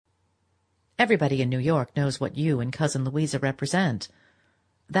Everybody in New York knows what you and Cousin Louisa represent.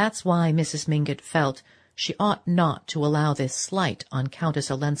 That's why Mrs. Mingott felt she ought not to allow this slight on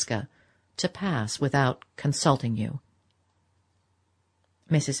Countess Olenska to pass without consulting you."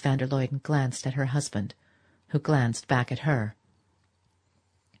 Mrs. van der Luyden glanced at her husband, who glanced back at her.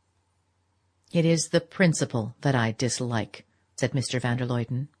 "It is the principle that I dislike," said Mr. van der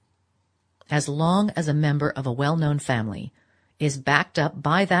Luyden. "As long as a member of a well-known family is backed up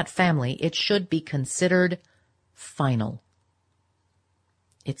by that family, it should be considered final."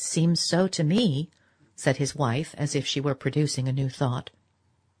 "It seems so to me," said his wife, as if she were producing a new thought.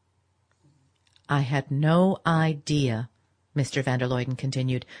 "I had no idea," Mr. van der Luyden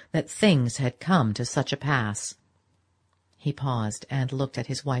continued, "that things had come to such a pass." He paused and looked at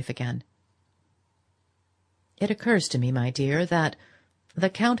his wife again. "It occurs to me, my dear, that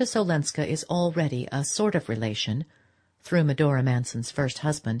the Countess Olenska is already a sort of relation, through Medora Manson's first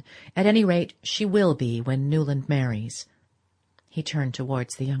husband. At any rate, she will be when Newland marries." He turned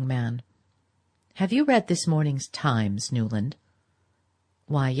towards the young man. "Have you read this morning's Times, Newland?"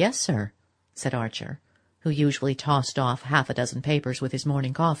 "Why, yes, sir," said Archer, who usually tossed off half a dozen papers with his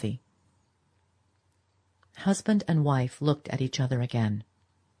morning coffee. Husband and wife looked at each other again.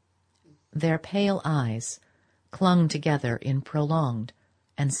 Their pale eyes clung together in prolonged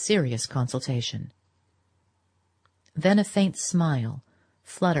and serious consultation. Then a faint smile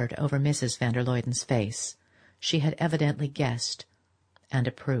fluttered over Mrs. van der Luyden's face. She had evidently guessed and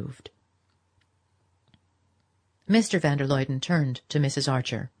approved. Mr. van der Luyden turned to Mrs.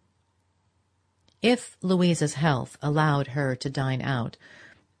 Archer. "If Louisa's health allowed her to dine out,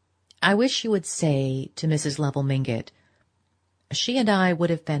 I wish you would say to Mrs. Lovell Mingott, she and I would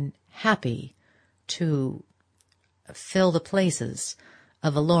have been happy to fill the places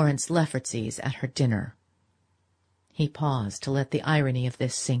of the Lawrence Leffertses at her dinner." He paused to let the irony of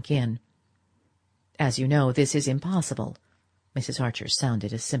this sink in. "As you know, this is impossible." Mrs. Archer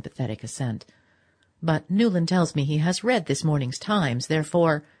sounded a sympathetic assent. "But Newland tells me he has read this morning's Times,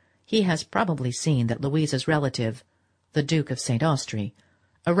 therefore he has probably seen that Louisa's relative, the Duke of St. Austrey,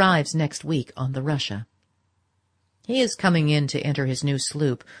 arrives next week on the Russia. He is coming in to enter his new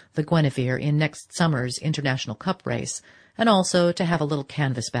sloop, the Guinevere, in next summer's International Cup race, and also to have a little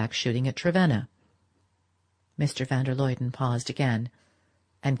canvasback shooting at Trevenna." Mr. van der Luyden paused again,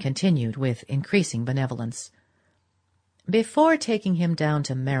 and continued with increasing benevolence. "Before taking him down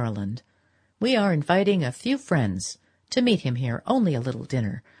to Maryland, we are inviting a few friends to meet him here, only a little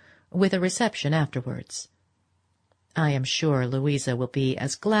dinner, with a reception afterwards. I am sure Louisa will be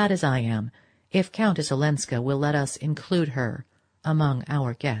as glad as I am if Countess Olenska will let us include her among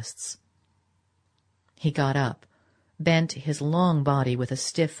our guests." He got up, bent his long body with a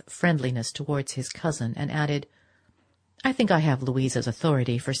stiff friendliness towards his cousin, and added, "I think I have Louisa's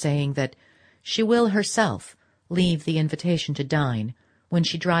authority for saying that she will herself leave the invitation to dine when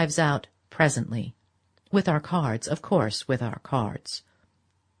she drives out presently. With our cards, of course, with our cards."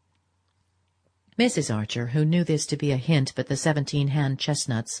 Mrs. Archer, who knew this to be a hint that the 17-hand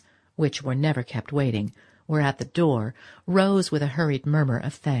chestnuts, which were never kept waiting, were at the door, rose with a hurried murmur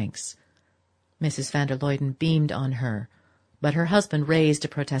of thanks. Mrs. van der Luyden beamed on her, but her husband raised a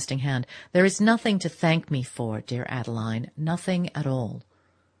protesting hand. "There is nothing to thank me for, dear Adeline, nothing at all.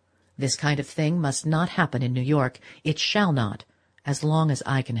 This kind of thing must not happen in New York. It shall not, as long as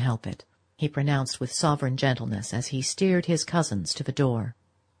I can help it," he pronounced with sovereign gentleness as he steered his cousins to the door.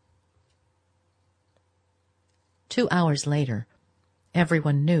 2 hours later,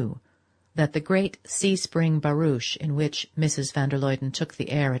 everyone knew that the great sea-spring barouche in which Mrs. van der Luyden took the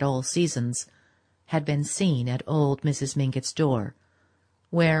air at all seasons had been seen at old Mrs. Mingott's door,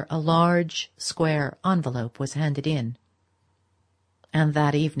 where a large square envelope was handed in. And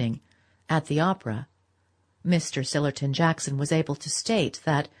that evening, at the opera, Mr. Sillerton Jackson was able to state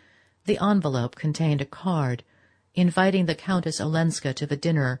that the envelope contained a card inviting the Countess Olenska to the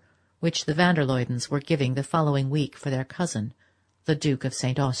dinner which the van der Luydens were giving the following week for their cousin, the Duke of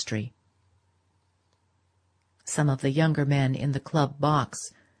St. Austrey. Some of the younger men in the club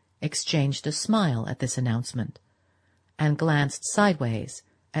box exchanged a smile at this announcement, and glanced sideways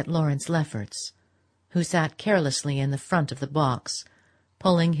at Lawrence Lefferts, who sat carelessly in the front of the box,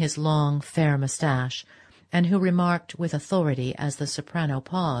 pulling his long, fair moustache, and who remarked with authority as the soprano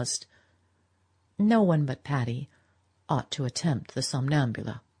paused, "No one but Patty ought to attempt the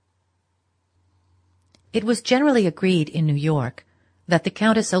somnambula." It was generally agreed in New York that the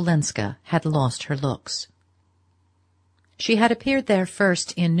Countess Olenska had lost her looks. She had appeared there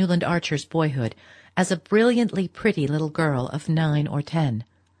first in Newland Archer's boyhood as a brilliantly pretty little girl of 9 or 10,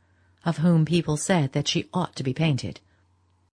 of whom people said that she ought to be painted.